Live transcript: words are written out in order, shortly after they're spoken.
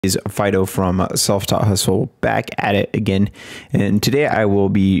Is Fido from Self-Taught Hustle, back at it again, and today I will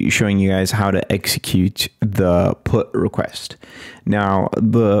be showing you guys how to execute the put request. Now,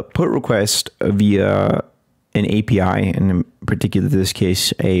 the put request via an API, and in particular this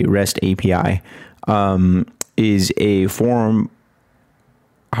case a REST API, is a form.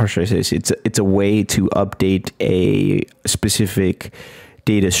 How should I say this? It's a way to update a specific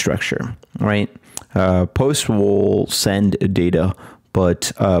data structure, right? Post will send data,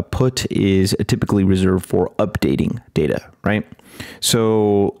 but put is typically reserved for updating data, right?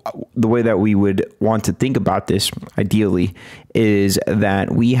 So the way that we would want to think about this, ideally, is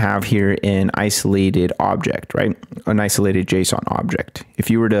that we have here an isolated object, right? An isolated JSON object. If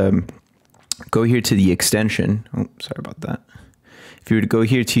you were to go here to the extension, oh, sorry about that. If you were to go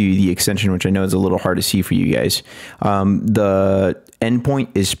here to the extension, which I know is a little hard to see for you guys, the endpoint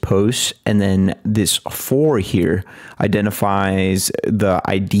is post, and then this for here identifies the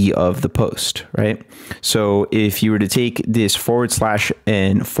ID of the post, right? So if you were to take this /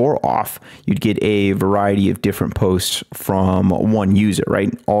 and for off, you'd get a variety of different posts from one user,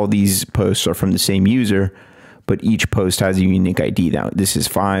 right? All these posts are from the same user, but each post has a unique ID. Now, this is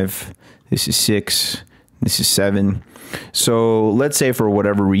 5, this is 6, this is 7. So let's say for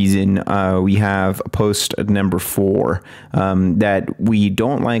whatever reason, we have post number 4 that we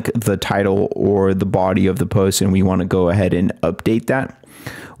don't like the title or the body of the post, and we want to go ahead and update that.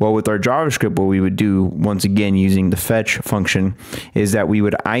 Well, with our JavaScript, what we would do, once again, using the fetch function, is that we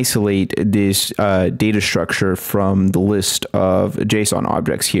would isolate this data structure from the list of JSON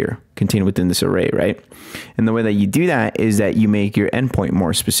objects here contained within this array, right? And the way that you do that is that you make your endpoint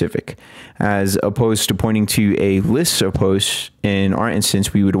more specific. As opposed to pointing to a list of posts, in our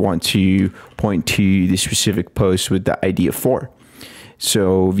instance, we would want to point to the specific post with the ID of 4.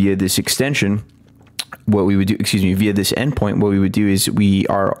 So via this extension, what we would do, via this endpoint, what we would do is we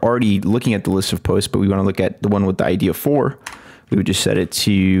are already looking at the list of posts, but we want to look at the one with the ID of 4. We would just set it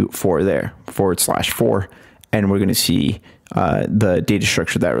to 4 there, /4, and we're going to see the data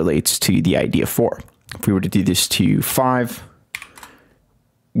structure that relates to the ID of 4. If we were to do this to 5,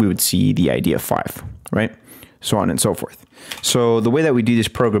 we would see the ID of 5, right? So on and so forth. So the way that we do this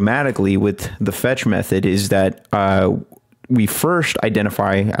programmatically with the fetch method is that we first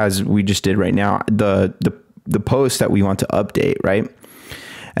identify, as we just did right now, the post that we want to update, right?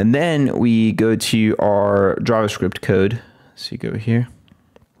 And then we go to our JavaScript code. So you go here.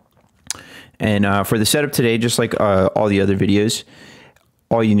 And for the setup today, just like all the other videos,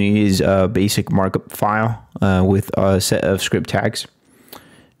 all you need is a basic markup file with a set of script tags.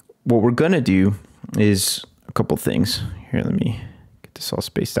 What we're going to do is a couple things. Here, let me get this all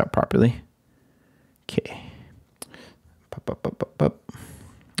spaced out properly. Okay.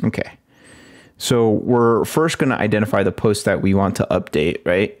 Okay. So we're first going to identify the post that we want to update,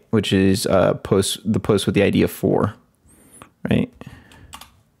 right? Which is the post with the ID of 4, right?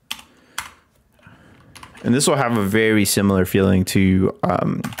 And this will have a very similar feeling to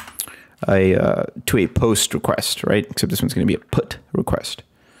a post request, right? Except this one's going to be a put request,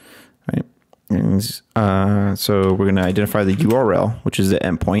 right? And so we're going to identify the URL, which is the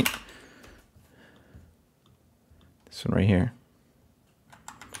endpoint. This one right here.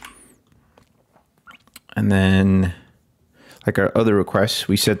 And then, like our other requests,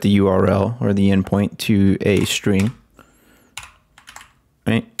 we set the URL or the endpoint to a string,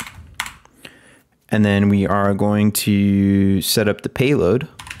 right? And then we are going to set up the payload,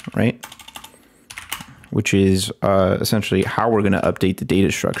 right? Which is essentially how we're going to update the data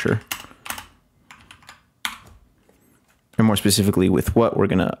structure. And more specifically, with what we're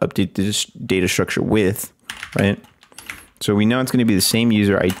going to update this data structure with, right? So we know it's going to be the same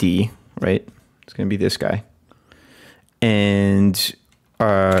user ID, right? It's going to be this guy. And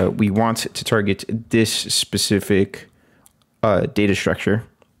we want to target this specific data structure.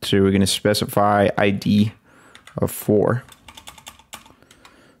 So we're going to specify ID of 4,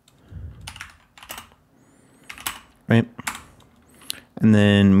 right? And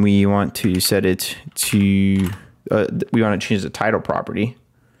then we want to set it to, we want to change the title property,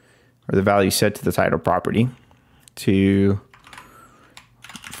 or the value set to the title property, to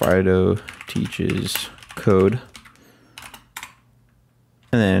Fido teaches code,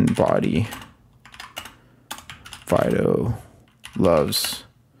 and then body Fido loves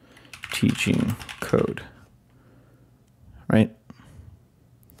teaching code, right?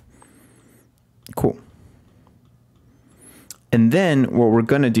 Cool. And then what we're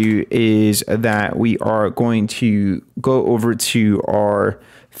going to do is that we are going to go over to our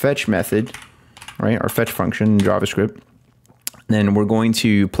fetch method, right? Our fetch function in JavaScript. Then we're going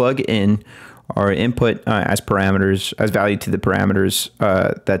to plug in our input as parameters, as value to the parameters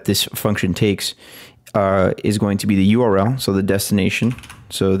that this function takes is going to be the URL, so the destination,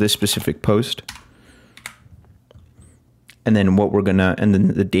 so this specific post, and then and then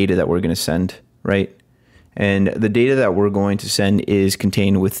the data that we're gonna send, right? And the data that we're going to send is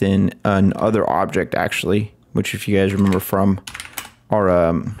contained within another object, actually, which, if you guys remember from our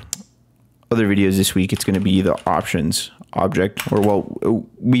other videos this week, it's going to be the options object, or well,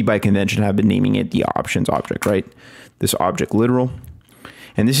 we by convention have been naming it the options object, right? This object literal.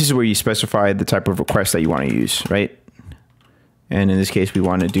 And this is where you specify the type of request that you want to use, right? And in this case, we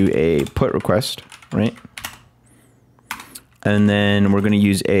want to do a put request, right? And then we're going to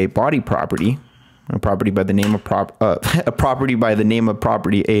use a body property, a property by the name of a property by the name of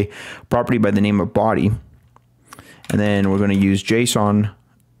property, a property by the name of body. And then we're going to use JSON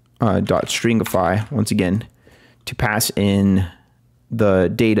dot stringify once again to pass in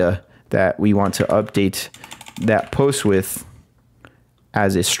the data that we want to update that post with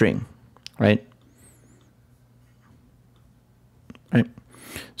as a string, right? Right.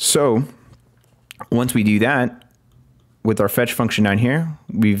 So once we do that with our fetch function down here,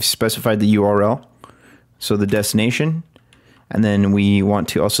 we've specified the URL, so the destination, and then we want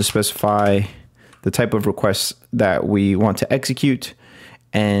to also specify the type of requests that we want to execute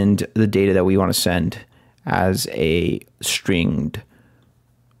and the data that we want to send as a stringed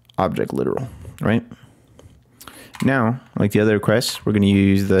object literal, right? Now, like the other requests, we're going to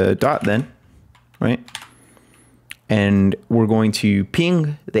use the dot then, right? And we're going to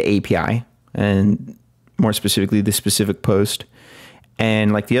ping the API, and more specifically, the specific post.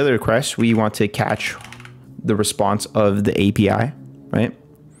 And like the other requests, we want to catch the response of the API, right?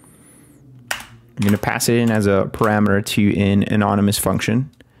 I'm going to pass it in as a parameter to an anonymous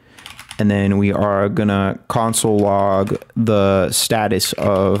function. And then we are going to console log the status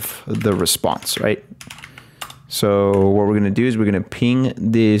of the response, right? So what we're going to do is we're going to ping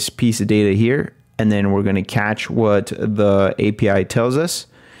this piece of data here, and then we're going to catch what the API tells us.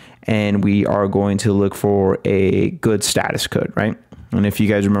 And we are going to look for a good status code, right? And if you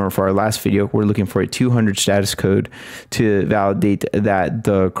guys remember for our last video, we're looking for a 200 status code to validate that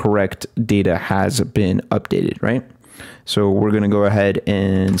the correct data has been updated, right? So we're going to go ahead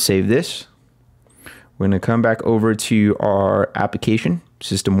and save this. We're going to come back over to our application,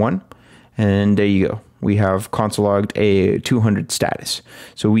 system one, and there you go. We have console logged a 200 status.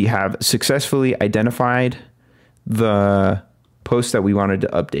 So we have successfully identified the post that we wanted to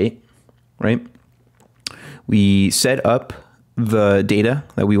update, right? We set up the data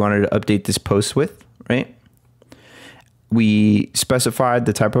that we wanted to update this post with, right? We specified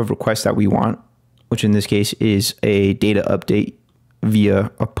the type of request that we want, which in this case is a data update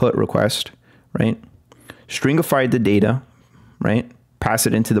via a put request, right? Stringified the data, right? Pass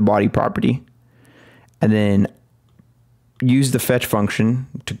it into the body property, and then use the fetch function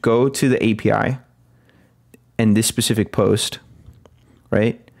to go to the API and this specific post,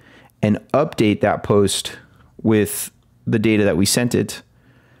 right? And update that post with the data that we sent it,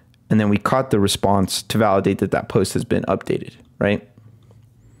 and then we caught the response to validate that that post has been updated, right?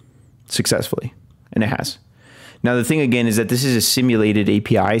 Successfully, and it has. Now the thing again is that this is a simulated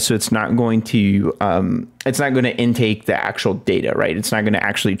API, so it's not going to intake the actual data, right? It's not going to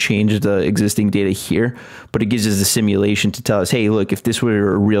actually change the existing data here, but it gives us a simulation to tell us, hey, look, if this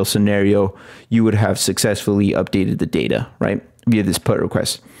were a real scenario, you would have successfully updated the data, right? Via this put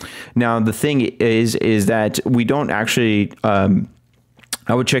request. Now the thing is that we don't actually.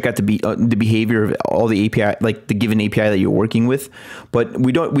 I would check out the behavior of all the API, like the given API that you're working with, but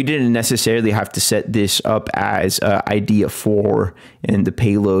we didn't necessarily have to set this up as ID of 4 in the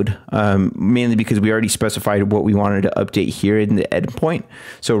payload, mainly because we already specified what we wanted to update here in the endpoint.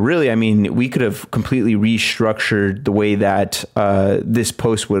 So really, I mean, we could have completely restructured the way that this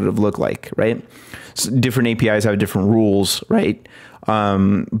post would have looked like, right? So different APIs have different rules, right?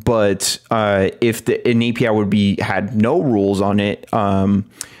 But if an API had no rules on it,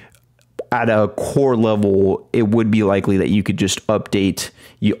 at a core level, it would be likely that you could just update.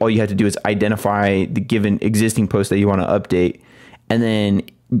 All you have to do is identify the given existing post that you want to update. And then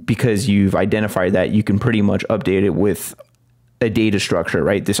because you've identified that, you can pretty much update it with a data structure,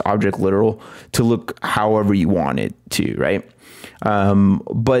 right? This object literal to look however you want it to, right?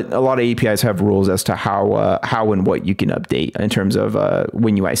 But a lot of APIs have rules as to how and what you can update in terms of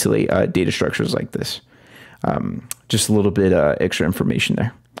when you isolate data structures like this. Just a little bit extra information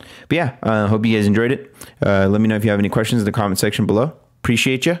there. But yeah, hope you guys enjoyed it. Let me know if you have any questions in the comment section below.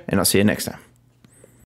 Appreciate you, and I'll see you next time.